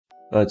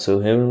So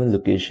hey everyone,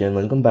 location.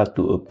 Welcome back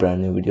to a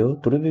brand new video.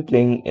 Today we're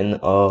playing in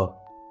a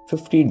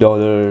 $50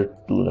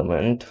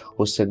 tournament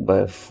hosted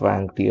by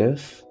Frank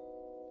TF,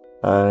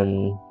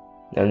 and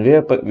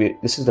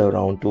this is the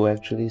round two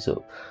actually.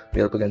 So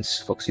we're up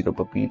against Foxy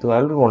Papito. I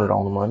really wanted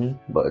round one,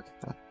 but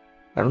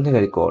I don't think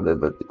I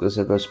recorded, but because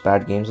it was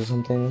bad games or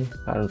something,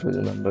 I don't really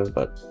remember.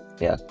 But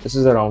yeah, this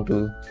is the round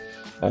two.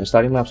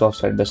 Starting maps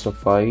offside, best of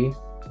five.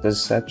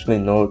 There's actually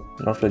not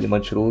really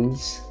much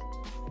rules,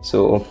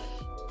 so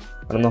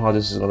I don't know how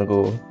this is gonna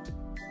go,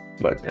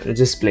 but let's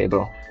just play,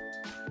 bro.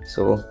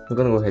 So we're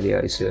gonna go heady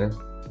ice here.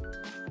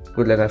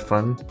 Good luck, have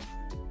fun.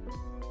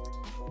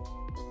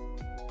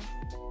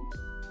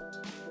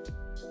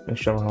 Make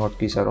sure my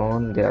hotkeys are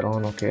on. They are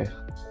on. Okay.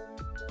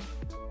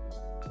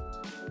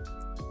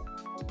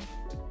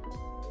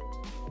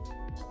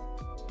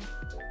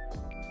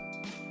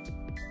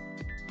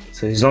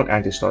 So he's not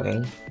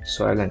anti-stalling,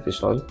 so I'll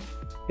anti-stall.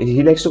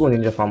 He likes to go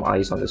ninja farm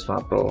ice on this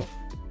map, bro.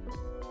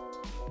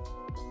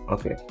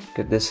 Okay,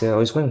 get this here.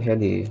 Oh, he's going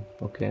heady.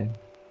 Okay.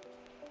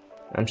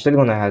 I'm still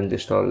gonna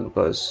anti-stall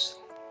because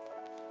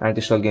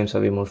anti-stall games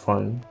are way more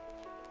fun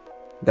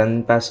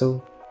than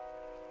passive.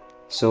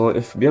 So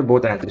if we are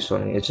both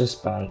anti-stalling, it's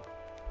just banned.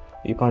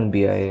 You can't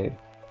BIA.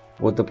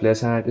 Both the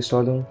players are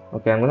anti-stalling.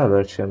 Okay, I'm gonna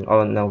rush him.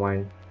 Oh, never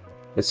mind.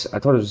 I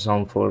thought it was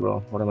round 4, bro.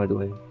 What am I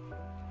doing?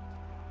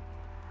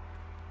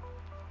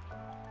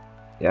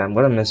 Yeah, I'm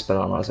gonna miss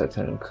bananas, I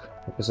think,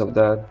 because of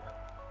that.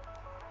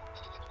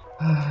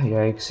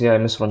 Yikes, yeah, I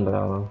missed one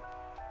banana.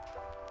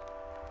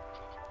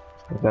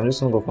 Okay, I'm just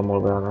gonna go for more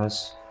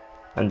bananas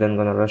and then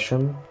gonna rush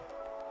him.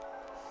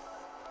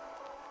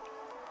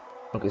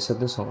 Okay, set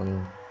this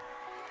on.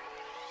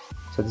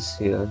 Set this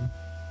here.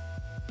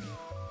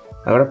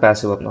 I got a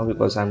passive up now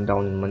because I'm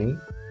down in money.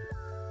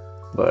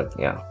 But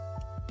yeah.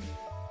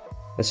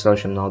 Let's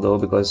rush him now though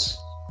because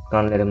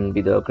can't let him be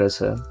the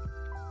aggressor.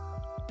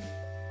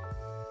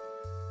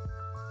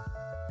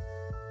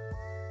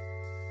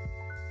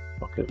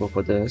 Okay, go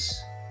for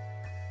this.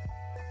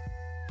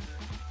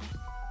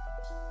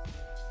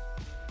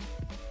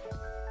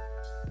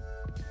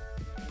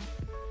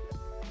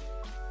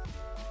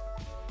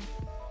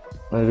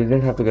 Well, we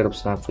didn't have to get up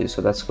snap free,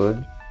 so that's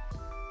good.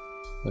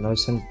 You know, I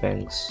sent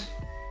banks.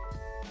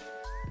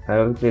 I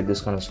already played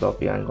this kind of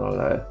sloppy, I ain't gonna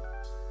lie.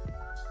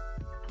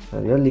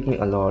 We are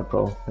leaking a lot,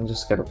 bro. Let me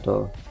just get up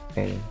the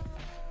thing.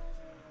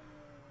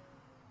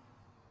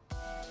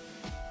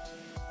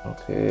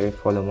 Okay,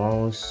 follow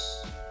mouse.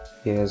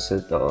 Here's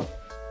it though.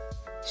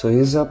 So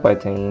he's up, I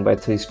think, by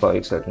 3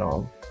 spikes right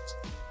now.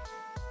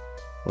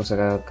 Looks like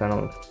I kind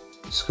of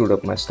screwed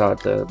up my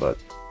start there, but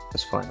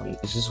that's fine.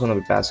 It's just gonna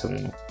be passive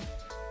now.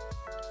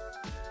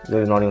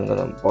 They're not even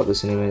gonna bother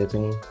sending me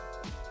anything.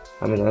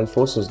 I mean, I'll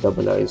force his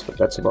double eyes, but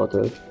that's about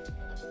it.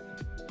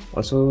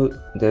 Also,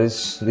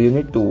 you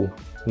need to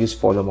use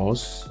follow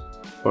mouse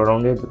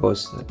around it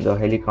because the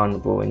heli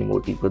can't go any more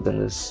deeper than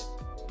this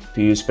if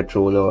you use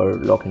patrol or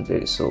lock in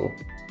place. So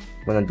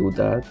I'm gonna do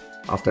that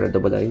after a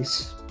double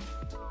eyes.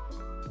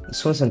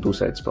 This one's on 2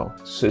 sides, bro,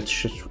 so it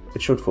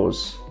should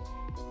force.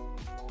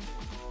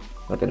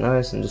 Okay,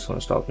 nice. I'm just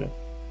gonna stop me.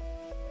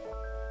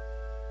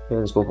 Okay,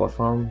 let's go for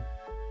farm.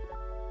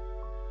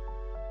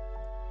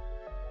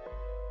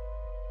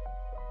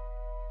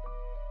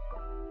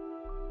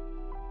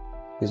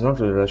 He's not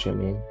really rushing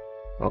me.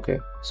 Okay,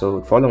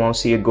 so follow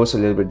mouse, see it goes a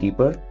little bit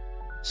deeper.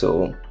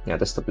 So yeah,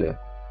 that's the play.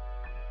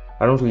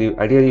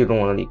 Ideally you don't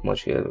want to leak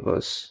much here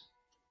because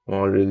I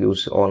already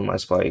lose all my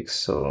spikes.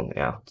 So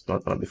yeah, it's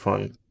not gonna be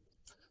fun.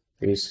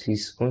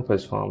 He's going for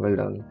his farm. Well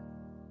done.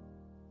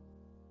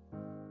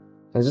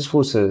 I just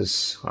force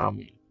his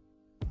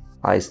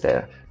eyes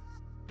there.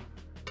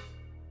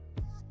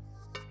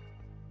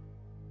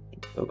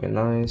 Okay,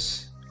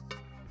 nice.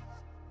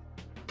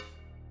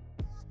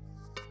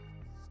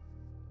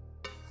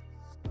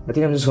 I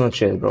think I'm just gonna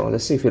chill, bro.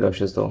 Let's see if he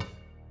rushes though.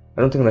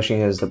 I don't think rushing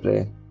here is the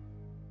play.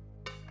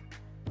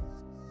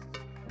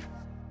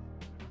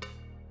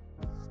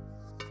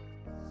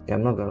 Yeah,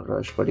 I'm not gonna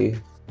rush, buddy.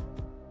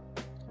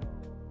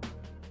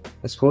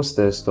 Let's force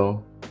this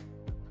though.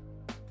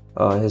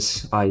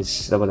 His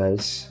eyes, double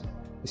eyes.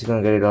 Is he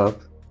gonna get it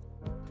up?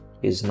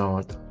 He's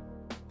not.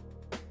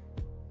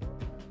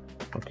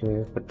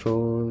 Okay,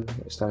 patrol.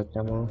 Is that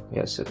camo?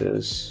 Yes, it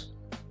is.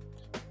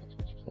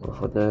 Go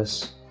for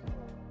this.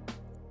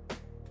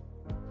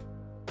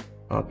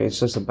 Okay, it's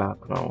just the back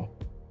now.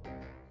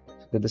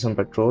 Get this on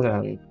patrol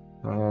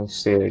and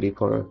stay ready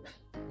for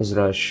his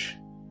rush.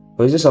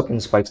 Oh, he's just up in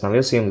spikes now. We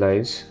have same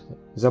lives.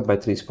 He's up by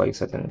 3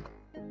 spikes, I think.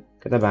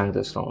 Can I bang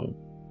this round?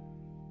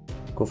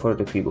 Go for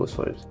it if he goes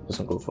for it.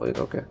 Doesn't go for it,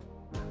 okay.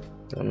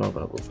 I'm not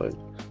gonna go for it.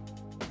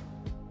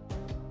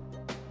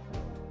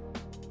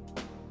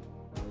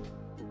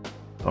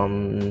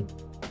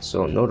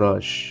 So no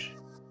rush.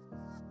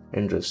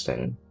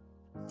 Interesting.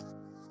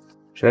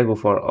 Should I go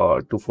for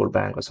a 2-4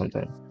 bang or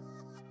something?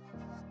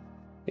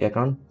 Yeah,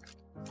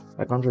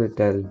 I can't really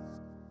tell.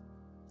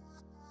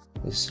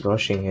 He's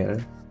rushing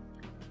here.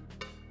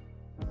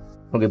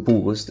 Okay,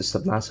 boost. This is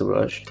a massive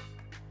rush.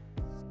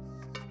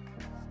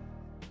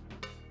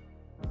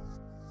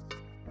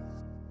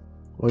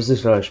 What's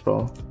this rush,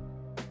 bro?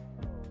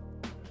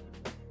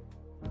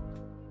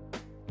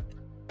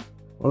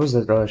 What was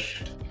that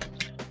rush?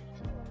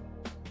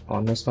 Oh,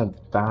 I missed my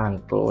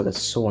bank, bro. That's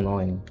so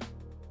annoying.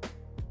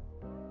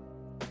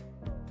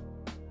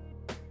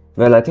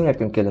 Well, I think I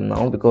can kill him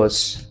now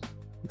because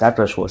that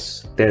rush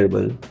was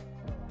terrible.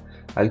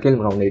 I'll kill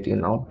him around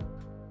 18 now.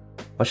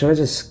 Or should I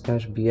just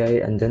cash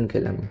BI and then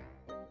kill him?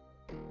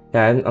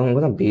 Yeah, I'm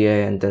gonna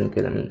BI and then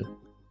kill him.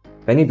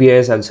 When he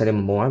BIs, I'll sell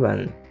him more,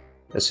 and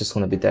that's just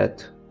gonna be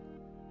that.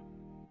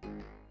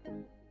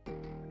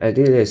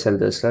 Ideally, I sell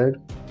this, right?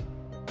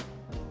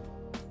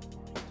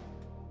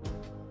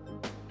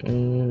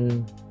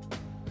 I'm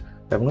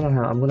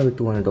gonna be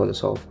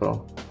 $200 off,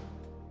 bro.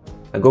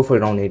 I go for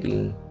around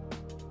 18.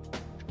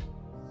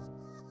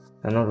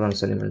 I'm not gonna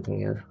sell him anything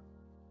here.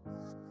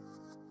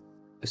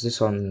 Is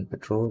this on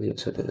petrol?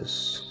 Yes, it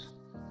is.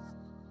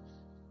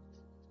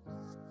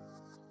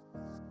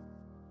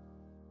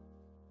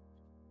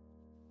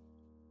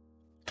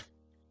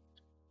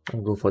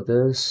 I'll go for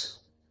this.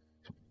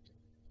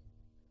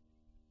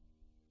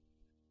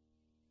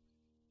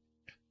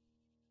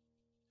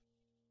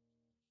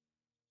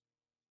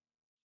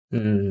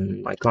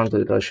 I can't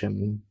really rush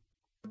him.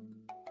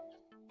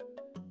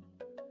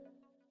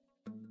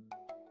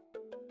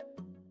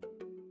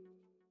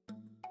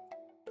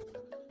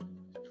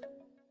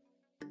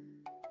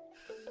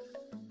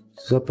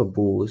 Up a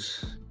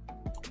boost.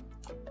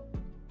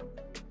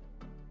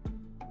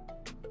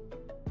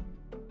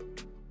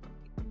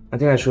 I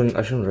think I shouldn't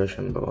rush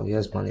him, bro. He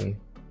has money.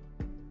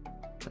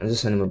 I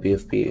just send him a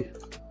BFP.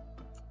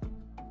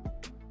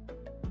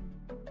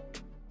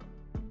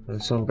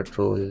 It's on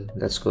patrol.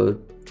 That's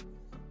good.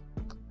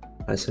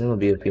 I send him a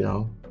BFP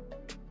now.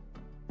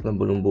 The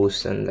balloon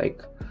boost and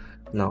like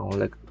now,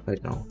 like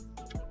right now.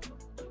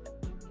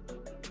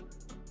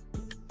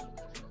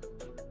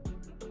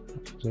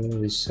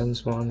 Okay,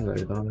 sends one. Well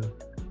done.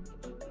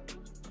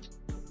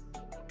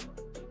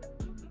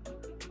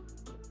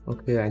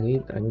 Okay, I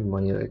need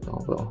money right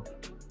now, bro.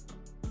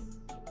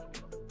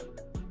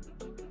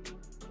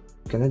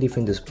 Can I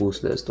defend this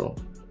boost list though?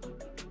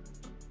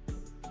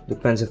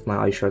 Depends if my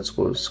eye shot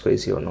score is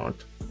crazy or not.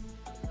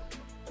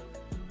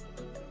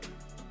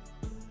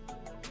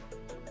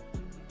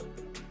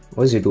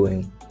 What is he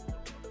doing?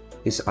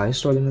 Is eye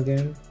stalling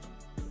again?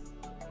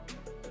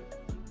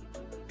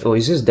 Oh,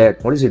 he's just dead.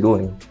 What is he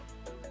doing?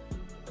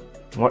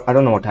 What? I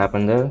don't know what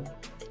happened there.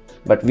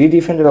 But we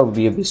defended our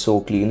BFB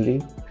so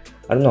cleanly.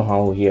 I don't know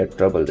how he had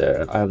trouble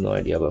there. I have no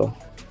idea, bro.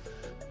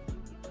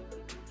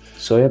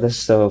 So yeah,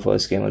 this is our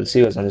first game. I'll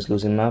see what's on his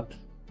losing map.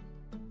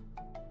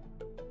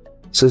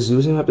 So his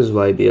losing map is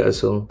BIA,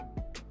 so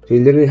he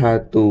literally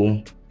had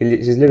to.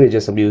 He's literally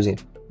just abusing.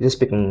 He's just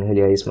picking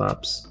Heli Ice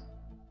maps.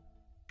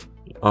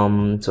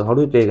 So how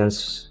do we play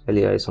against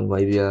Heli Ice on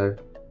YBR?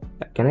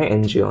 Can I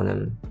NG on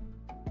him?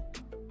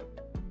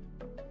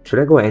 Should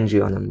I go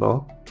NG on him,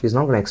 bro? He's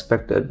not gonna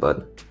expect it,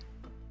 but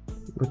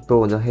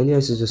bro, the Heli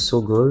Ice is just so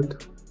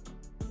good.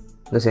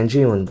 Does NG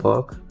even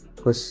work?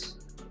 Because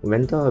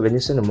when you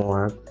send a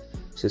Moab,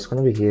 so it's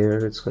gonna be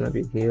here, it's gonna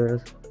be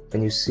here.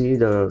 When you see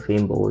the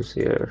rainbows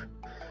here,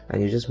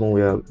 and you just move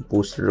your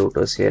booster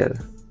rotors here,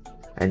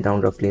 and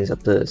down roughly ends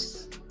up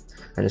this,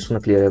 and it's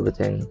gonna clear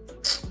everything.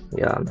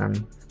 Yeah,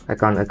 man, I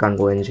can't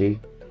go NG.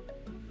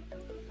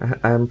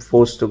 I am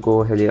forced to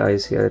go Heli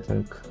Ice here, I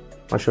think.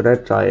 Or should I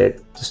try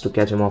it just to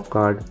catch him off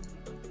guard?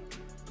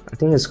 I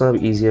think it's gonna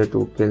be easier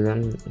to kill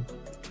him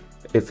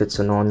if it's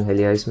a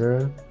non-Heli Ice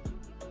mirror.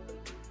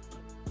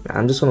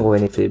 I'm just gonna go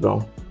NFE,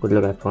 bro. Good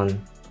luck, have fun.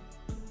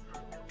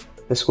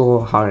 Let's go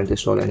hard and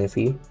install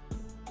NFE.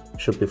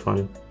 Should be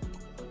fun.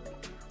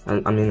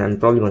 I mean, I'm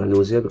probably gonna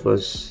lose here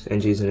because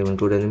NG isn't even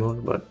good anymore,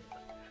 but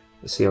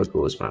let's see how it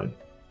goes, man.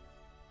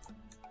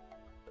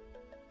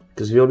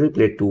 Because we already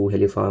played 2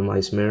 Heli Farm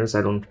Ice mirrors.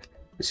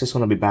 It's just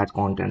gonna be bad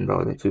content, bro.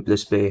 If we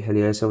just play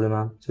Heli Ice every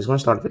map. So it's gonna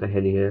start with a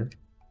Heli here.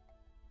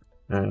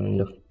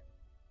 And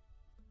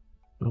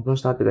I'm gonna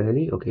start with a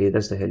Heli. Okay,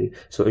 that's the Heli.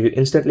 So you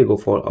instantly go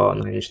for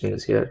 9-inch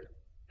nails here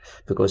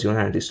because you want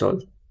to anti-stall.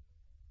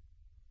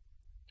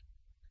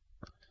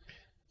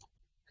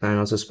 And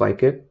also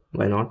spike it.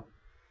 Why not?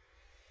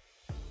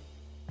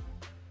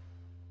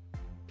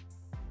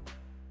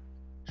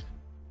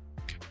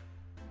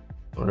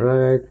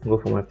 Alright, go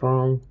for my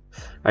farm.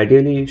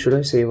 Ideally, should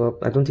I save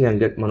up? I don't think I'll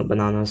get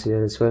bananas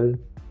here as well.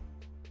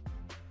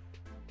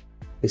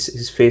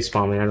 He's face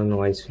farming. I don't know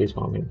why he's face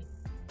farming.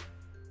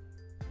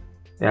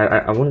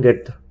 Yeah, I won't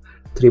get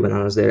 3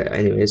 bananas there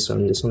anyway, so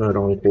I'm just gonna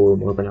round 4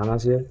 more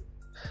bananas here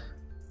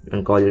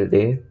and call it a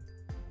day.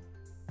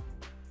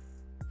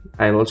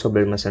 I've also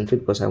built my sentry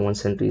because I want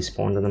sentry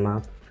spawned on the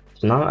map.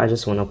 So now I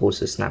just wanna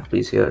post a snap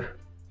freeze here.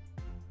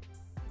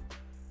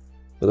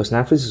 Because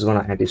snap freeze is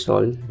gonna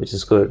anti-stall, which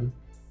is good.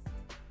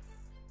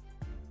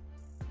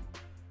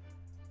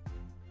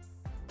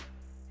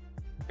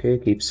 Okay,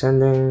 keep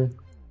sending.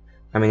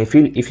 I mean, if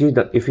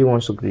he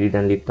wants to greed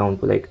and leap down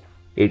to like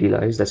 80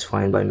 lives, that's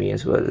fine by me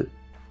as well.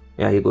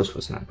 Yeah, he goes for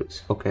snap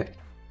freeze. Okay.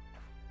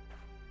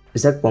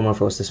 Is that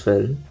permafrost as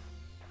well?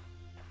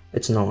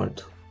 It's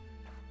not.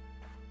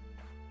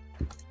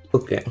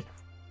 Okay,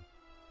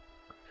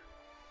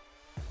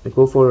 we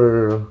go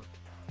for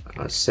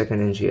a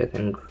second NG, I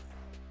think.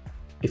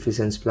 If he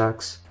sends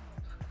blacks.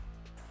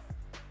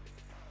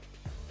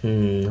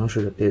 How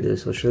should I play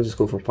this? Or should I just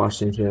go for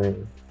fast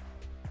engineering?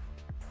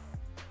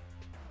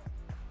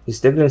 He's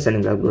definitely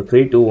sending black, bro.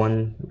 3, 2,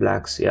 1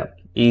 blacks. Yeah,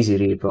 easy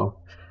read, bro.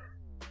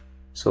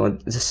 So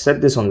just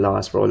set this on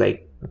last, bro.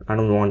 Like, I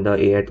don't want the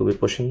AI to be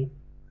pushing.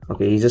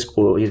 Okay, he just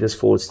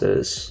forced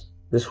this.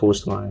 Just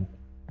forced my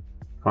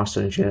fast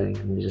engineering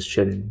and he's just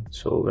chilling.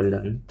 So well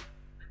done.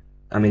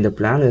 I mean, the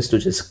plan is to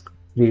just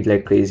read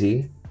like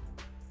crazy.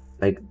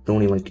 Like,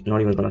 not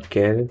even gonna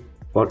care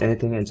about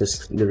anything and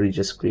just literally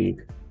just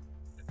read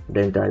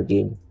the entire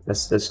game.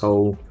 That's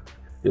how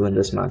you win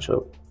this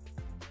matchup.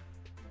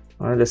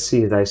 Alright, let's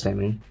see his ice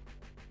timing.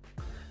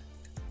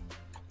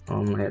 I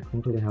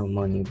don't really have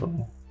money,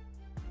 bro.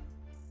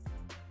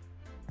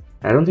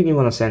 I don't think you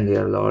wanna send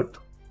here a lot.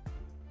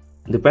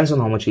 Depends on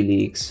how much he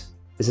leaks.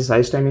 Is his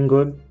ice timing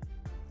good?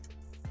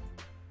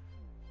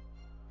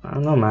 I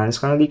don't know, man. It's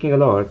kind of leaking a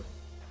lot.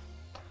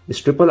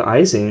 Is triple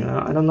icing?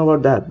 I don't know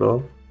about that,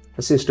 bro.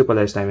 Let's see his triple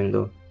ice timing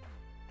though.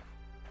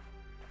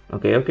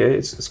 Okay,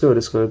 it's good,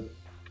 it's good.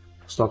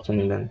 Stop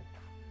sending then.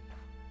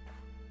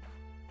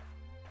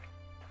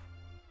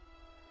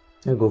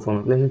 Yeah, go for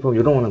it.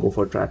 You don't want to go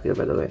for a trap here,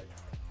 by the way.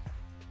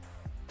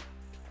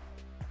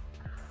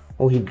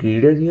 Oh, he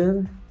greeded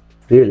here?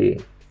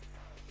 Really?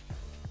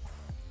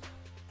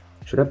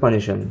 Should I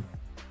punish him?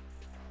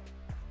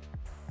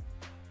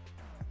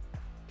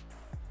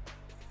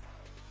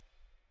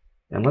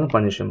 Yeah, I'm gonna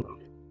punish him.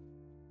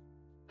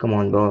 Come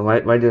on, bro. Why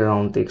did the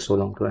round take so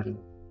long to end?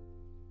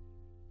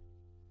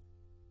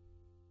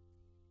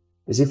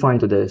 Is he fine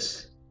to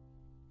this?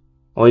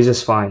 Oh, he's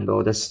just fine,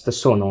 bro. That's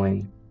so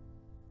annoying.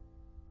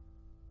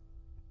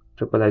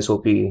 Triple ice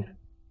OP. Yeah,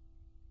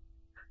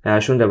 I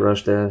shouldn't have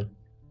rushed there.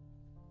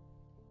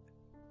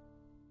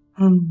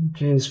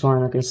 Okay, it's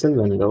fine. I can still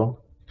win though.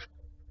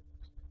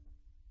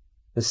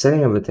 He's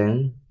selling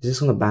everything. He's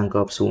just gonna bank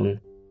up soon.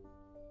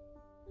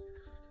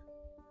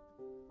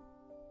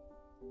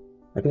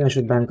 I think I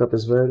should bank up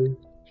as well.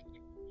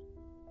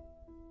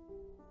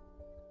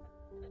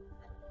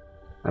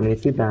 I mean,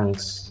 if he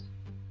banks.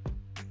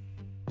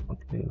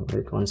 Okay,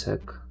 wait 1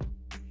 sec.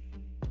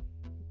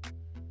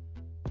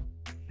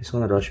 He's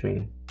gonna rush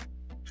me.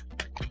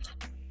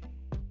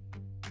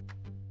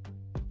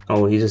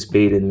 Oh, he just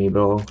baited me,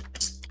 bro.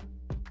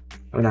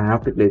 I mean, I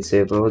have to play it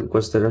safe, bro,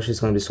 because the rush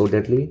is gonna be so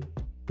deadly.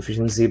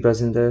 Efficient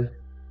zebras in there.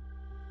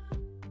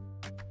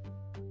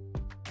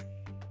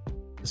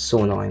 It's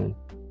so annoying.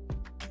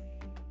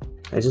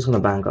 I'm just gonna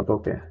bank up,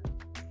 okay.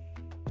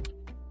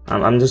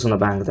 I'm just gonna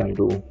bank them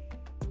too.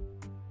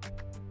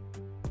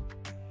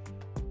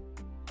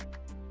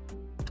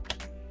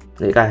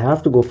 Like, I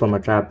have to go for my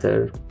trap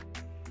there.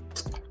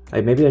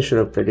 Like, maybe I should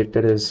have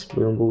predicted his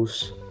boom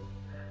boost.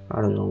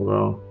 I don't know,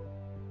 bro.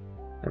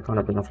 I can't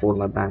even afford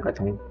my bank, I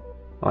think.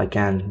 Oh, I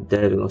can.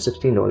 There we go.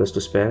 $16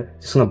 to spare.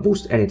 Just gonna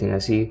boost anything I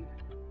see.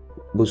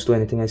 Boost to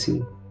anything I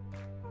see.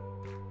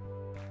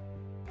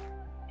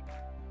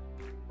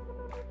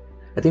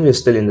 I think we're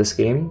still in this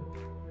game.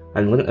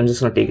 I'm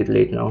just gonna take it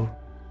late now.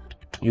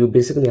 You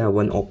basically have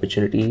one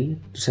opportunity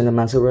to send a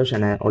massive rush,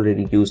 and I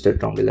already used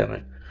it round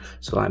 11.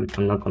 So I'm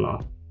not gonna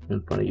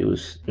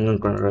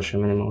rush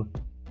him anymore.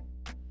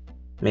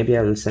 Maybe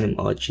I will send him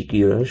a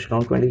cheeky rush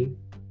round 20.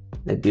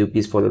 Like DOP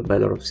is followed by a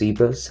lot of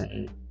zebras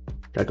and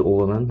try to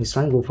overwhelm. He's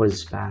trying to go for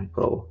his bank,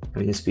 bro. I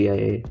mean his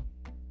BIA,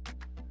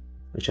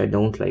 which I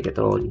don't like at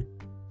all.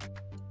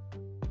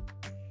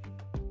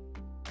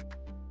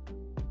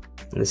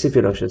 Let's see if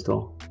he rushes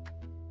though.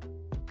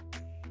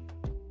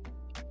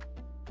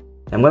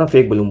 I'm gonna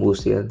fake balloon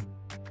boost here.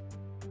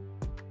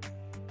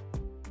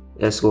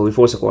 Let's go. We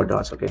force a quad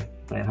dance. Okay,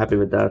 I'm happy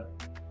with that.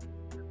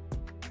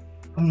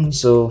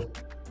 So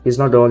he's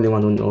not the only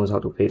one who knows how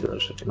to fake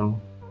rush, you know.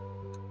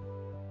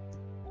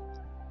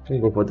 Okay,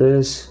 go for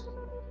this.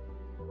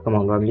 Come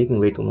on, bro, I'm leaking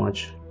way too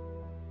much.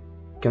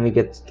 Can we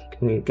get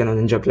a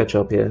ninja clutch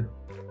up here?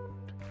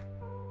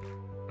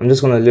 I'm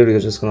just gonna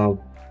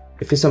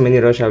if it's a mini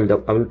rush, I will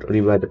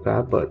rebuy the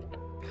trap, but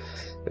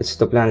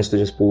the plan is to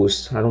just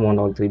boost. I don't want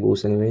all 3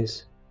 boosts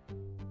anyways.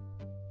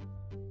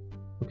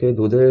 Okay,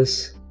 do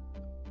this.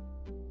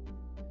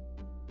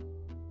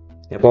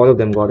 Yeah, all of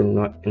them got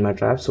in my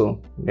trap,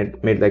 so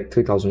made like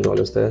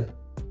 $3,000 there.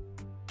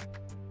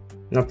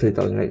 Not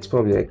 3,000, it's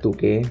probably like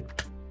 2K.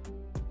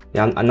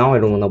 Yeah, now I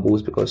don't want to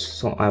boost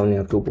because I only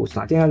have 2 boosts.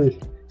 I think I'll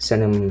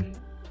send him.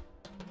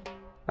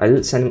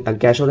 I'll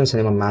cash out and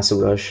send him a massive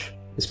rush.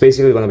 It's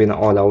basically gonna be an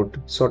all-out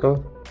sort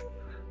of,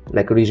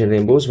 like region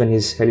rainbows when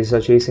his helis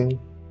are chasing.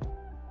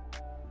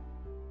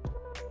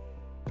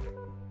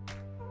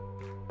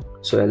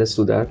 So yeah, let's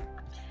do that.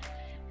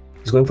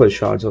 He's going for his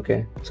shards,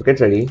 okay. So get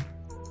ready.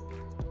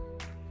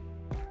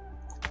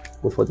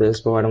 Go for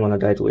this, but I don't want to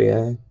die to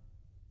AI.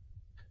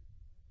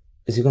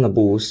 Is he gonna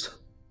boost?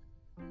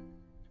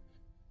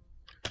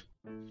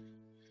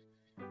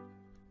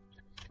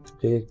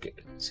 Okay,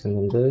 send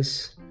him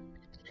this.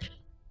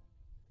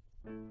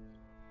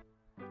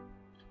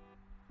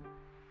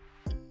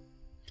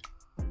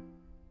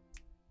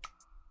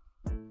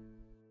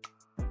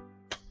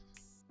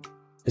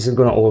 Is it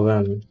gonna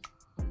overwhelm?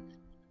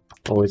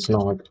 Oh, it's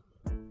not.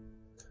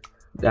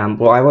 Damn,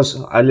 bro, I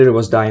literally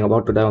was dying,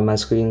 about to die on my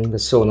screen.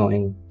 That's so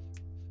annoying.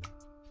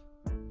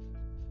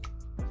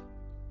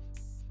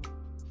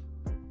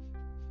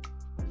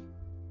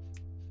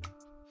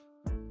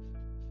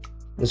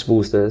 Let's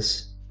boost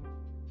this.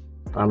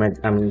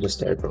 I'm just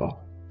dead, bro.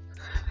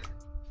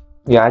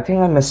 Yeah, I think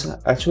I miss.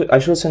 Actually, I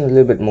should send a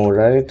little bit more,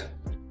 right?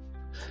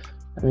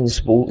 I mean,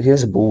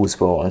 here's a boost,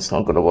 bro. It's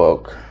not gonna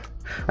work.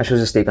 I should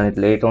just taken it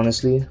late,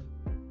 honestly.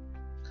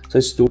 So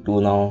it's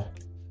 2-2 now.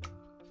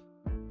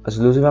 As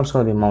losing, I'm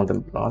gonna be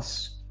Mountain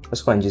Plus.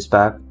 Let's go NG's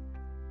back.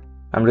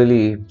 I'm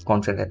really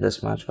confident in this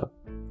matchup.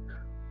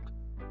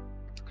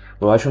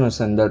 Bro, I shouldn't have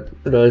sent that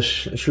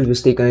rush. I should have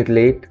just taken it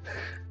late.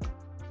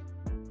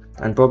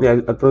 And probably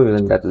I'll probably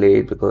win that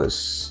late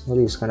because well,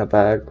 it's kind of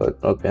bad, but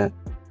okay.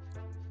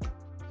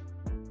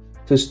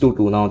 So it's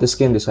 2-2 now. This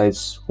game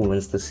decides who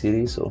wins the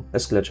series, so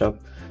let's clutch up.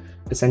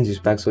 It's NG's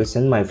back, so it's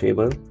in my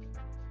favor.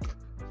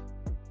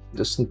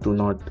 Just do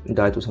not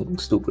die to something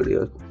stupid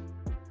here.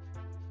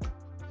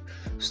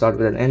 Start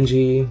with an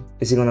NG.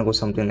 Is he gonna go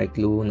something like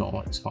glue?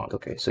 No, it's not.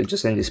 Okay, so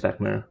just NG's back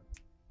mirror.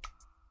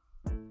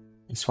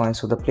 It's fine.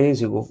 So the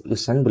plays you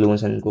send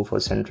balloons and go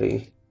for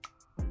sentry.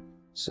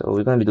 So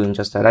we're gonna be doing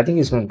just that. I think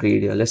he's gonna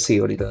greed here. Let's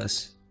see what he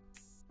does.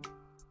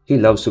 He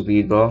loves to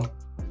greed, bro.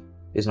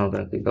 He's not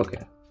gonna greed.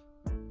 Okay.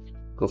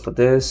 Go for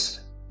this.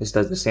 This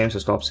does the same, so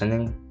stop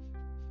sending.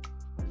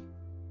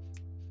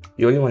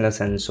 You only wanna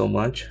send so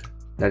much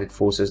that it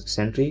forces the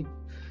sentry.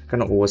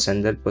 Kind of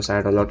oversend it because I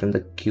had a lot in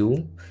the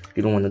queue.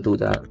 You don't want to do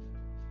that.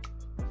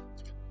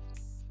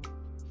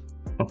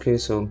 Okay,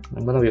 so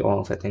I'm gonna be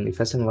off. I think if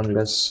I send one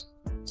less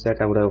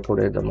set, I would have put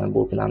it on my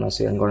both bananas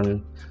here and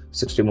gotten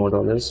 $60 more.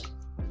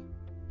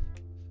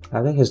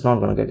 I think he's not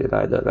gonna get it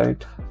either,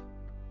 right?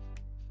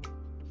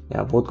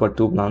 Yeah, both got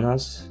 2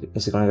 bananas.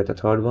 Is he gonna get a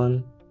third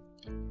one?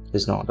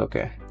 He's not.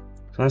 Okay,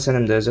 so I'm gonna send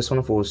him there. Just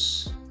wanna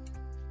force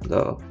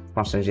the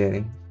constant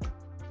engineering.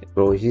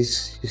 Bro,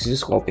 he's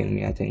just copying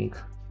me, I think.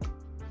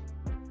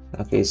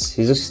 Okay,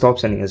 he just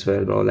stopped sending as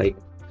well, bro. Like,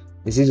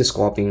 is he just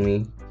copying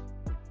me?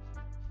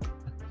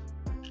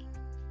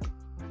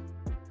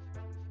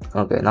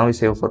 Okay, now we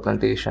save for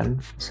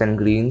plantation. Send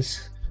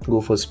greens. Go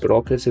for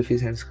sprockets if he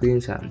sends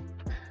greens,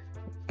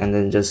 and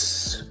then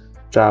just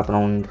trap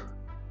around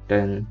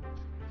 10.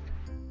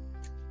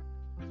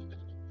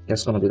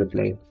 That's gonna be the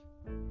play.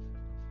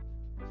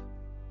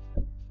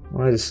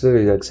 Well, this is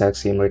really the exact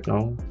same right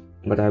now,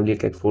 but I have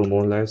like 4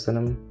 more lives than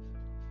him.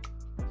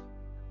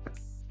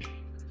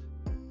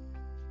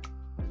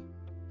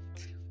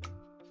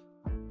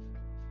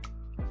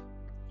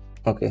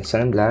 Okay,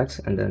 send him blacks,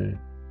 and then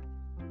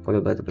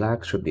followed by the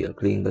black should be a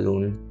green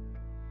balloon.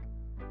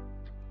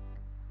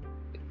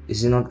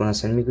 Is he not gonna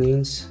send me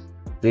greens?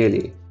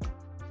 Really?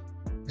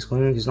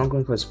 He's not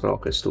going for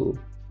sprockets too.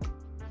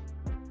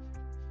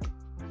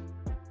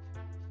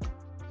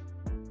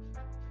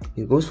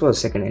 He goes for a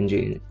second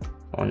NG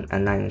on a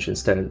 9-inch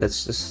instead.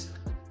 That's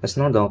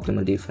not the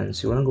optimal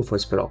defense. You wanna go for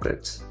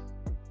sprockets.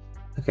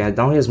 Okay,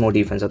 now he has more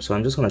defense up, so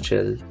I'm just gonna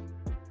chill.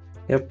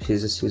 Yep,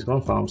 he's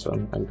gonna farm, so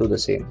I'll do the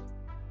same.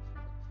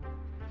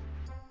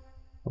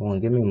 Come on,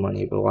 give me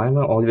money, bro. Why am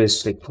I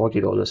always like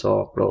 $40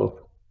 off, bro?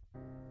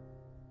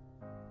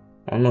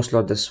 Almost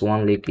lost this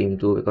one league game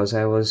too because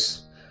I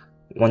was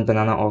 1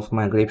 banana off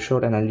my grape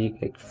shot and I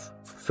leaked like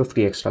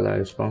 50 extra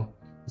lives, bro.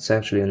 It's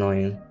actually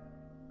annoying.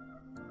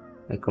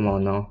 Like, come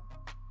on now.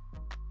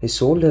 He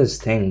sold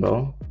his thing,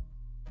 bro.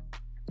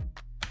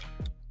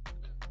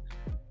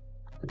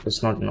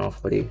 That's not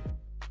enough, buddy.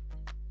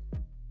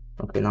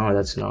 Okay, now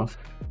that's enough.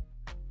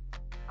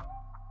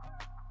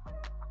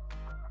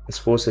 Let's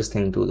force his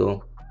thing too,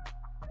 though.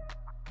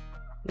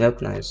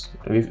 Yep, nice.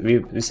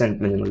 We sent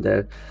minimal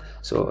there,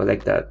 so I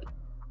like that.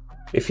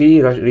 If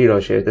he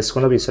re-rush it, it's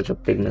gonna be such a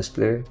big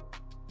misplay.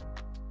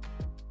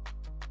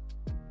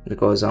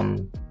 Because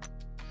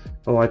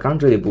oh, I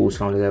can't really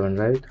boost round 11,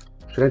 right?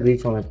 Should I greed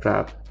for my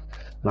trap?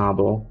 Nah,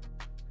 bro.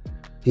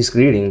 He's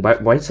greeding.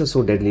 Whites are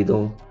so deadly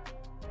though.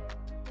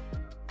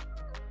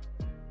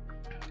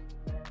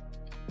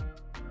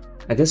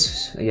 I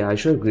guess, yeah, I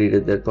should have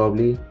greeded that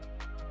probably.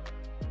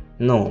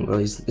 No, bro,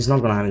 he's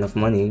not gonna have enough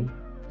money.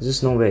 There's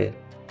just no way.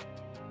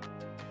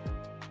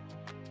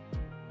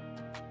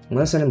 I'm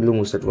gonna send him blue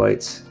moves at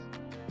whites.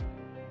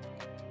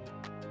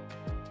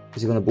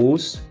 Is he gonna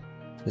boost?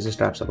 He just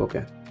traps up,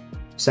 okay.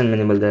 Send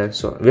minimal there,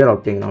 so we're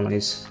outplaying now,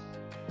 nice.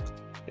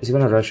 Is he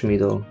gonna rush me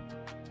though?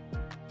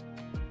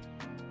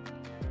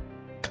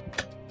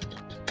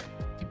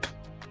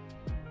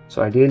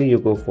 So ideally you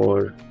go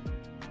for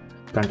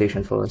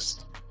plantation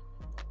first.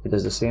 It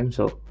does the same,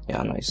 so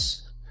yeah,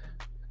 nice.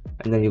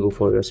 And then you go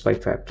for your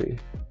spike factory.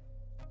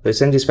 So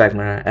it's NG spike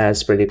mana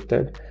as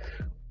predicted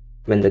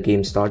when the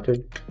game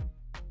started.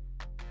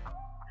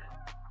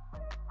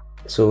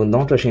 So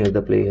not rushing is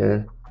the play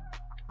here.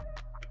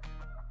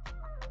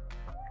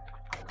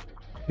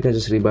 You can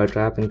just rebuy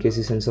trap in case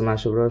he sends a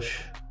massive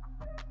rush.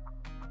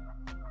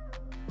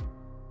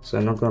 So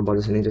I'm not gonna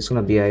bother sending, just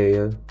gonna BIA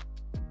here.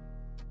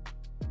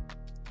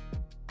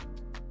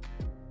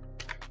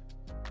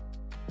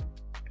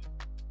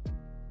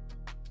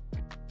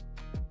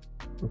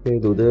 Okay,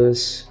 do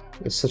this.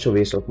 It's such a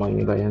waste of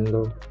money by him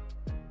though.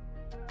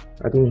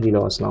 I think he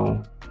lost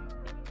now.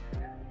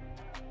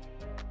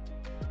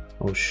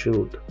 Oh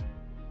shoot.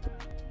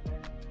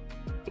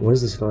 What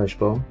is this rush,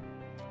 bro?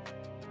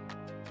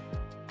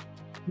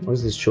 What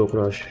is this choke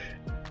rush?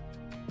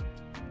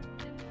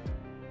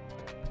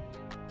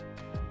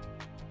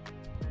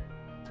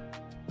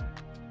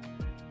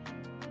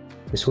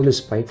 This whole is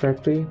Spike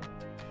Factory?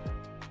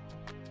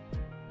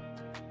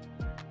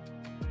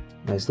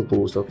 Nice, the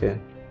boost, okay.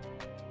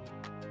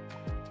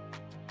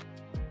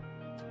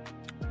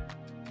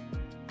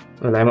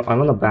 Well,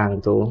 I'm on a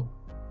bank though.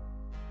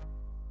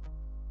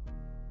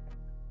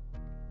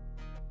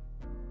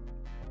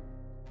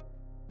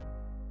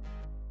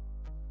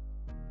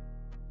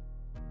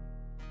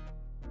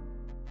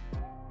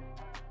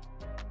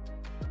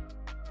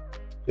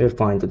 We're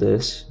fine to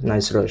this.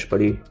 Nice rush,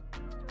 buddy.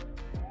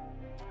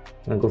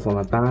 I'll go for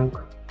my bank.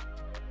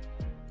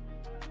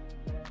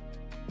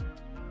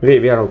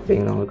 We are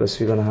outplaying now because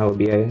we're gonna have a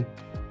BIA.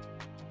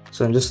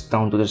 So I'm just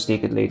down to just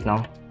take it late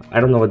now. I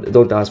don't know what,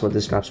 don't ask what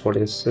this trap spot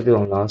is. It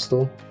don't last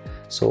though.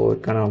 So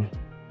it kind of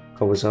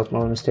covers up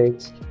my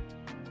mistakes.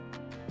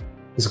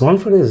 He's gone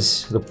for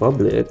his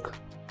Republic.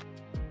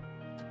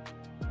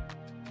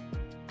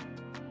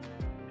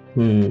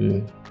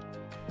 I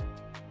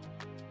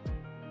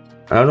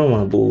don't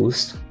want to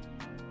boost.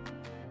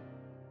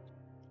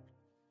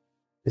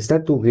 Is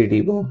that too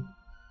greedy, bro?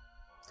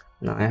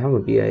 No, I have a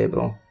BIA,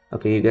 bro.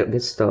 Okay, you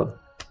gets up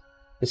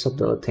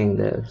the thing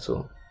there,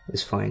 so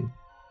it's fine.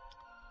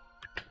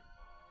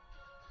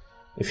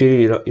 If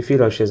he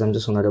rushes, I'm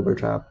just on a double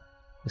trap.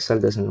 I sell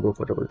this and go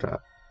for double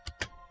trap.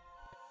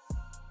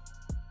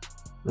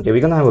 Okay,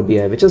 we're gonna have a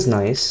BI, which is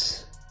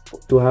nice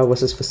to have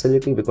versus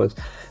facility because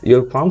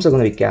your farms are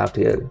gonna be capped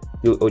here.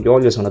 You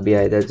always want to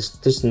BI.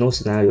 There's no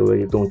scenario where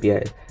you don't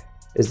BI.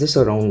 Is this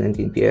a round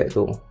 19 BI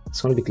though?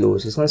 It's gonna be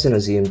close. It's gonna send a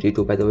ZMG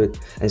too, by the way,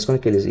 and it's gonna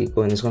kill his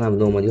eco, and it's gonna have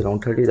no money.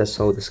 Round 30. That's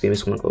how this game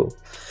is gonna go.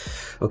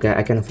 Okay,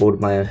 I can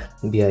afford my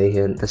BI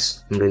here.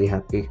 I'm really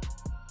happy.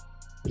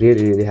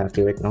 Really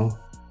happy right now.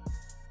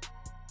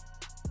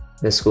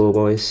 Let's go,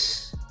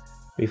 boys.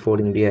 We're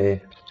affording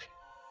BI.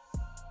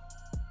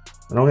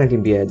 Round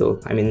 19 BI though.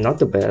 I mean, not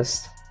the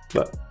best,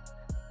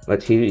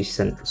 but he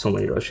sent so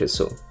many rushes,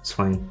 so it's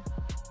fine.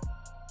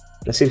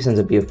 Let's see if he sends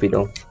a BFB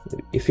though.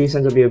 If he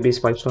sends a BFB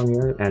Spike Storm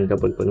here and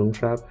double balloon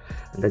trap,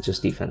 and that's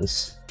just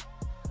defense.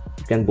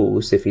 You can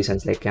boost if he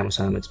sends like Cam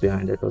Sammets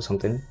behind it or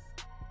something.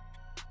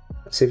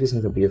 Let's see if he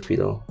sends a BFB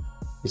though.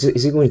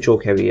 Is he going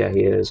choke heavy? Yeah,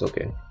 he is.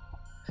 Okay.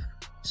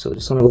 So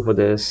just gonna go for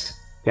this.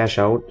 Cash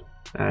out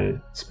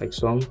and Spike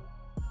Storm.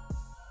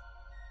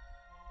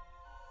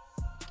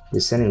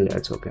 He's sending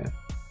that. Okay.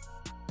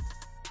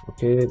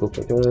 Okay, go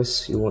for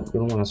this. You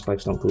don't want to Spike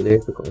Storm too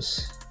late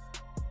because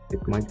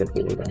it might get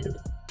really bad.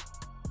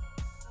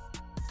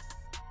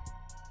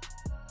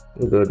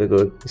 We're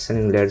good. He's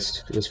sending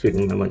leads, just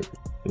feeding my money,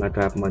 my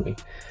trap money.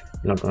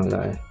 Not gonna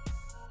lie.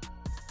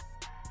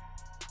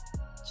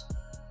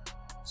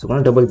 So I'm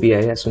gonna double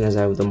BI as soon as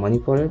I have the money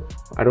for it.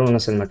 I don't wanna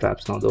sell my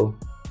traps now though,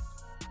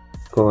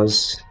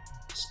 because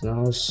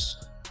now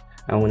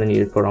I'm gonna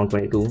need it for round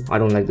 22. I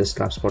don't like this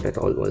trap spot at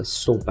all. It's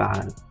so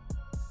bad.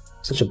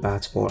 Such a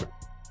bad spot.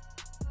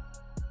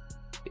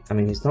 I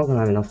mean, he's not gonna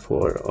have enough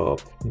for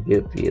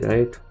BFP,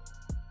 right?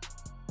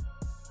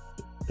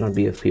 Not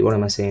BFP, what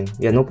am I saying?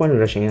 Yeah, no point in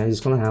rushing it.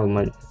 He's gonna have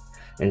money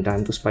in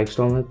time to Spike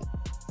Storm it.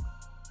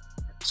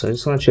 So I'm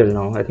just gonna chill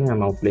now. I think I'm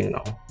outplaying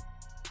now.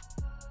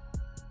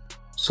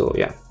 So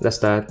yeah, that's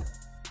that.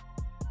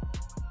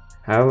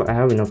 I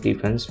have enough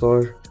defense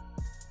for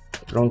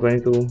round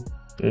 22.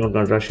 I'm not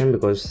gonna rush him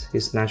because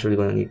he's naturally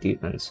gonna need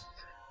defense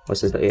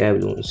versus the AI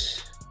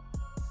balloons.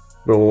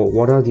 Bro,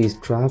 what are these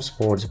trap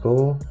spots,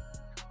 bro?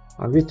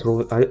 Are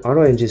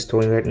our NGs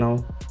throwing right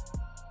now?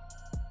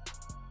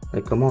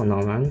 Like, come on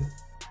now, man.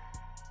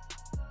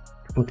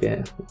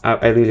 Okay,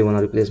 I really want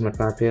to replace my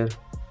trap here.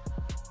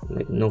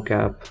 Like, no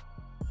cap.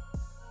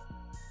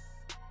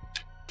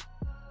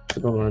 I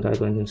don't want to die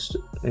to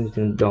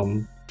anything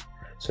dumb.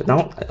 So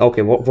now,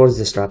 okay, what is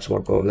this trap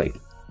spot, bro? Like,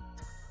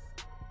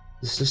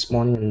 this is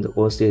spawning in the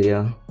worst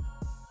area.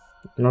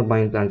 I'm not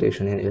buying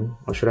plantation here.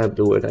 Or should I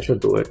do it? I should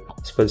do it.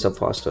 It fills up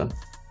faster.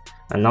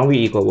 And now we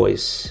eco,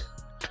 boys.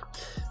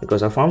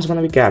 Because our farm's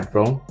gonna be capped,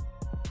 bro.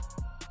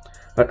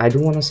 But I do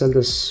want to sell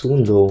this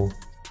soon though.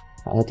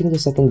 I think the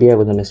second BI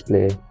was a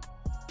misplay.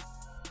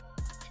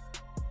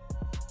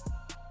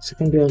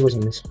 Second BI was a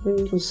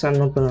misplay because I'm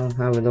not gonna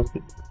have enough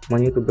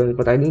money to build,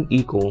 but I need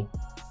eco.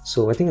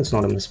 So I think it's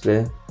not a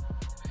misplay.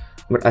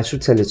 But I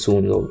should sell it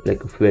soon though,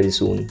 like very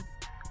soon.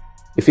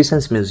 If he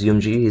sends me a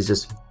ZMG, he's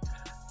just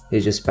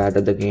bad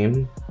at the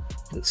game.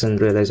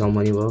 Doesn't realize how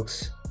money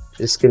works.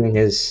 Just killing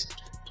his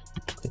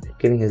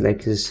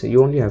like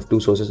you only have 2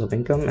 sources of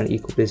income, and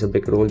eco plays a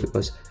big role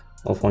because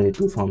of only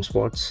 2 farm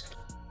spots.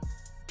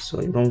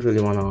 So you don't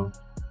really wanna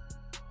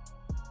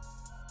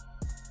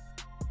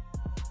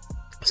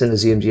send a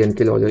ZMG and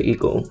kill all your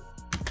eco.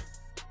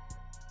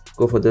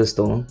 Go for this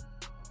though.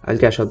 I'll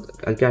cash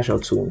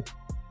out soon.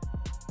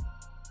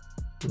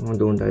 No,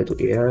 don't die to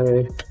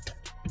AI.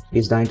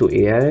 He's dying to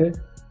AI.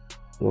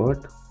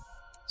 What?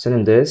 Send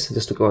him this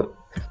just to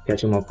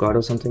catch him off guard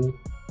or something.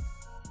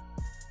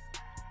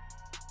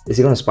 Is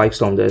he gonna spike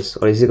storm this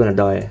or is he gonna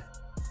die?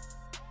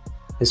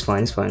 He's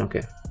fine,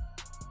 okay.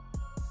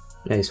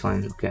 Yeah, he's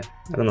fine, okay.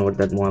 I don't know what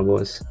that mob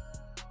was.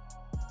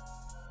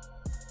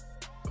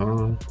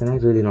 Can I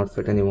really not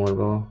fit anymore,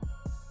 bro?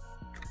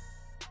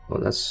 Oh,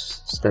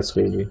 that's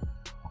crazy.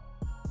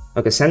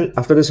 Okay, send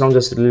after this round,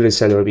 just literally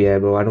sell your BI,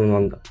 bro. I don't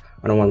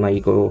want my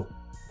eco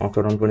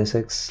after round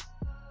 26.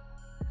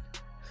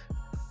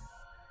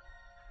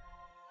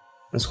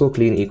 Let's go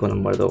clean eco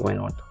number though, why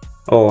not?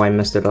 Oh, I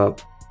messed it up.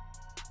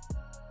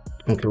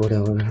 Okay,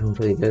 whatever, I don't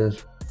really care.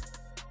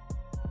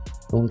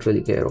 Don't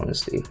really care,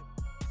 honestly.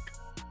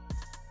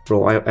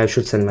 Bro, I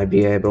should sell my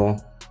BI, bro.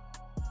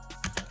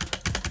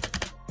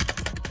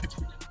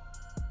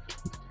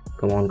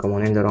 Come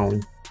on, end the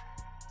round.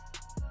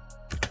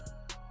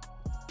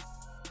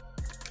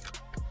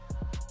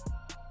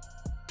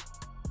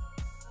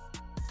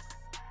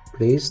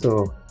 Please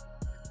though.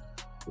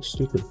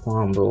 Stupid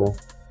farm, bro.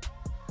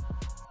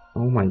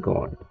 Oh my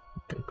god.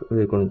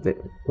 We're couldn't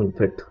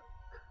fit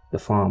the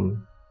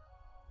farm.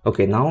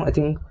 Okay, now I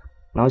think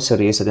it's a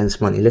race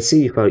against money. Let's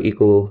see if our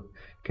eco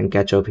can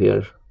catch up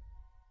here.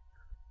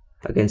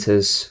 Against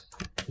his,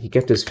 he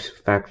kept his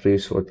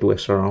factories for 2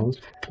 extra rounds.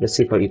 Let's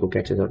see if our eco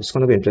catches up. It's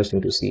gonna be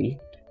interesting to see.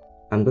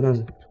 I'm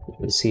gonna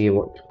see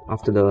what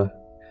after the.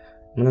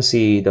 I'm gonna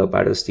see the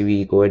Battles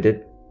TV eco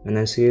edit. When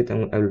I see it,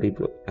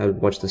 I'll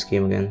watch this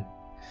game again.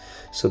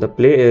 So the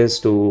play is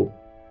to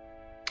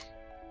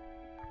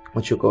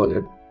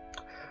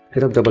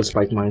hit up double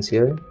spike mines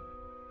here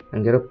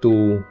and get up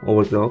to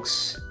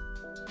overclocks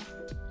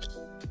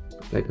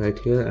like right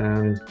here,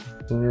 and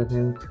I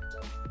think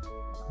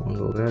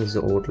where's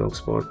the overclock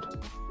spot,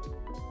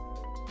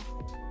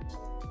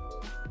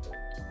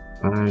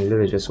 and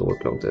literally just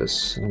overclock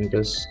this and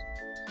this.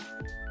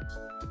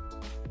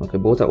 Okay,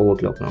 both are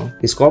overclocked now.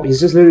 He's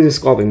just literally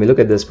just copying me. Look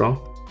at this,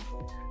 bro.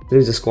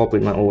 Literally just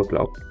copied my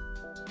overclock.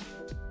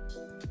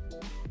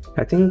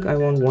 I think I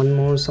want one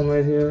more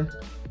somewhere here,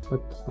 but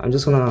I'm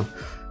just gonna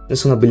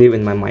believe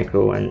in my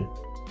micro and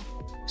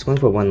it's going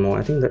for one more.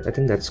 I think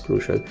that's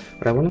crucial.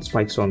 But I want to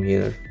spike storm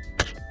here.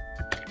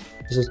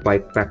 This is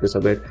spike practice a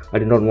bit. I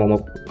did not warm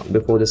up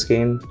before this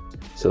game,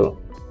 so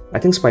I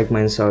think spike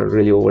mines are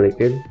really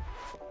overrated.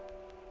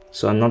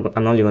 So I'm not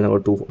only gonna go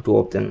two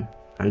of them.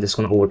 I'm just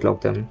gonna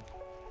overclock them.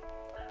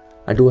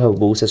 I do have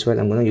boost as well.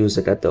 I'm gonna use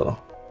it at the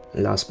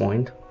last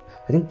point.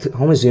 I think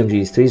how much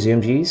ZMGs? 3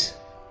 ZMGs.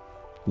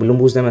 Balloon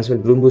boost them as well.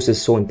 Balloon boost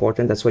is so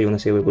important. That's why you want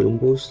to save a balloon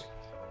boost.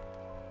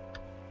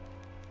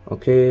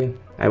 Okay,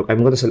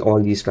 I'm gonna sell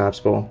all these traps,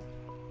 bro.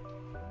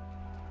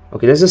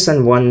 Okay, let's just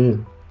send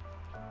one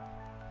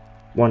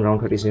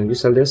round 30 ZMG.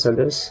 Sell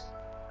this.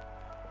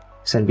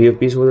 Send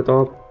BFPs over the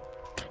top.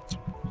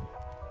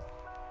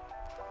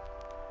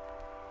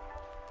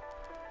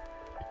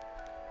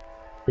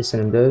 Let's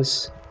send him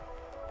this.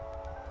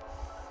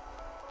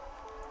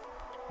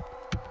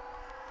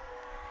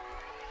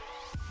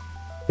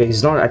 Okay,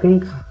 he's not. I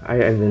think I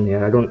win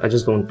here. I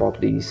just don't pop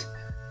these.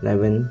 And I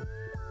win.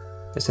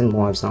 Let's send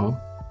mobs now.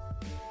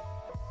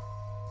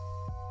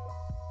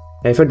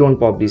 If I don't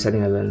pop these, I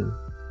think I win.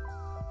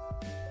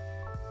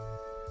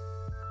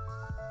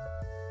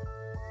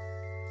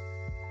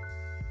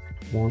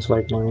 Mons,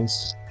 white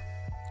mines.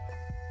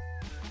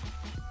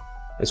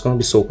 It's gonna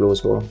be so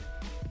close, bro.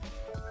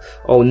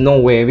 Oh no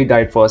way, we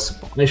died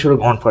first. I should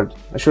have gone for it.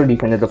 I should have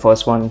defended the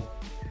first one.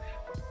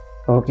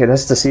 Okay,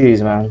 that's the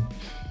series, man.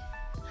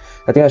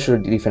 I think I should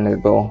have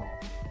defended, bro.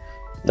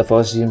 The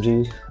first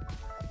GMG.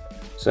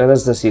 So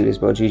that's the series,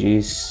 bro.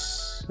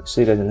 GG's.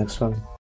 See you in the next one.